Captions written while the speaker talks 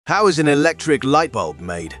How is an electric light bulb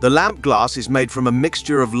made? The lamp glass is made from a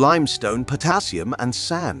mixture of limestone, potassium, and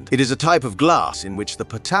sand. It is a type of glass in which the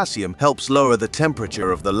potassium helps lower the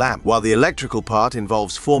temperature of the lamp, while the electrical part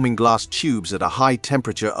involves forming glass tubes at a high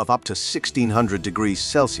temperature of up to 1600 degrees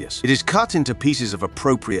Celsius. It is cut into pieces of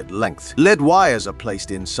appropriate length. Lead wires are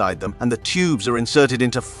placed inside them, and the tubes are inserted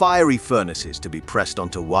into fiery furnaces to be pressed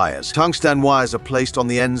onto wires. Tungsten wires are placed on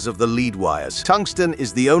the ends of the lead wires. Tungsten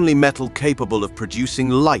is the only metal capable of producing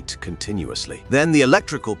light continuously. Then the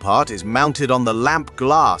electrical part is mounted on the lamp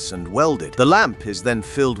glass and welded. The lamp is then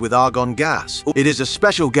filled with argon gas. It is a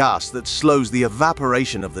special gas that slows the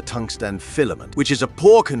evaporation of the tungsten filament, which is a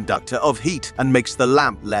poor conductor of heat and makes the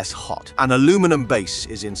lamp less hot. An aluminum base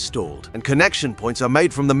is installed, and connection points are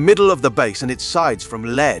made from the middle of the base and its sides from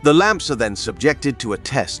lead. The lamps are then subjected to a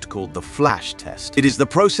test called the flash test. It is the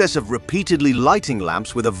process of repeatedly lighting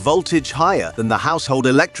lamps with a voltage higher than the household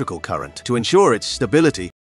electrical current. To ensure its stability,